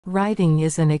Writing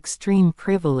is an extreme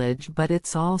privilege, but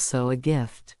it's also a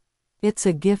gift. It's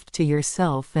a gift to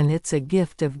yourself, and it's a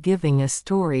gift of giving a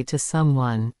story to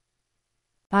someone.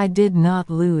 I did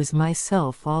not lose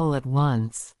myself all at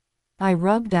once. I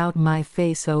rubbed out my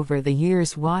face over the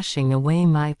years, washing away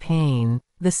my pain,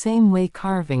 the same way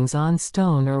carvings on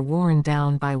stone are worn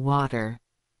down by water.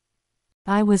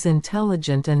 I was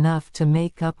intelligent enough to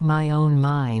make up my own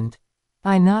mind.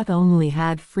 I not only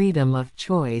had freedom of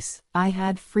choice, I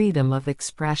had freedom of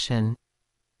expression.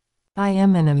 I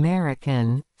am an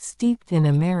American, steeped in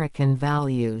American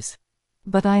values.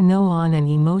 But I know on an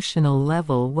emotional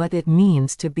level what it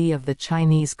means to be of the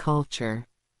Chinese culture.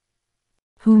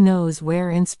 Who knows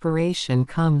where inspiration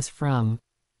comes from?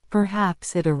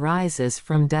 Perhaps it arises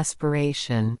from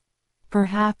desperation.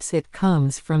 Perhaps it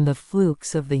comes from the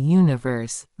flukes of the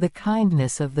universe, the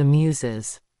kindness of the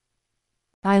muses.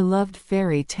 I loved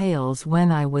fairy tales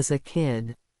when I was a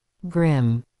kid.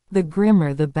 Grim. The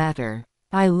grimmer the better.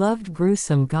 I loved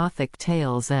gruesome Gothic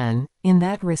tales, and, in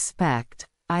that respect,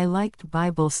 I liked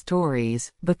Bible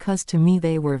stories, because to me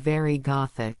they were very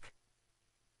Gothic.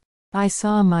 I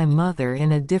saw my mother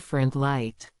in a different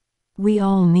light. We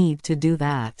all need to do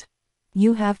that.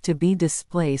 You have to be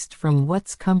displaced from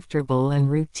what's comfortable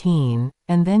and routine,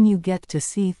 and then you get to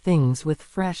see things with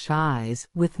fresh eyes,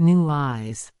 with new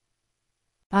eyes.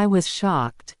 I was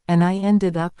shocked, and I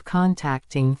ended up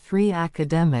contacting 3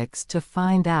 academics to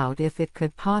find out if it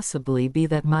could possibly be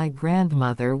that my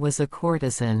grandmother was a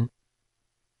courtesan.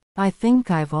 I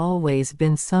think I've always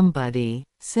been somebody,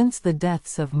 since the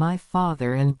deaths of my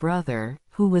father and brother,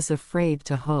 who was afraid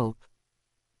to hope.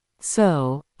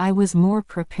 So, I was more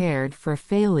prepared for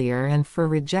failure and for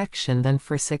rejection than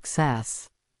for success.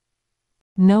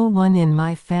 No one in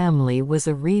my family was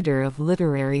a reader of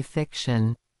literary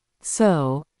fiction.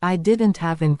 So, I didn't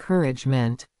have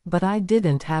encouragement, but I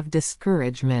didn't have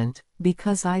discouragement,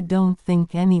 because I don't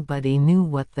think anybody knew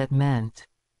what that meant.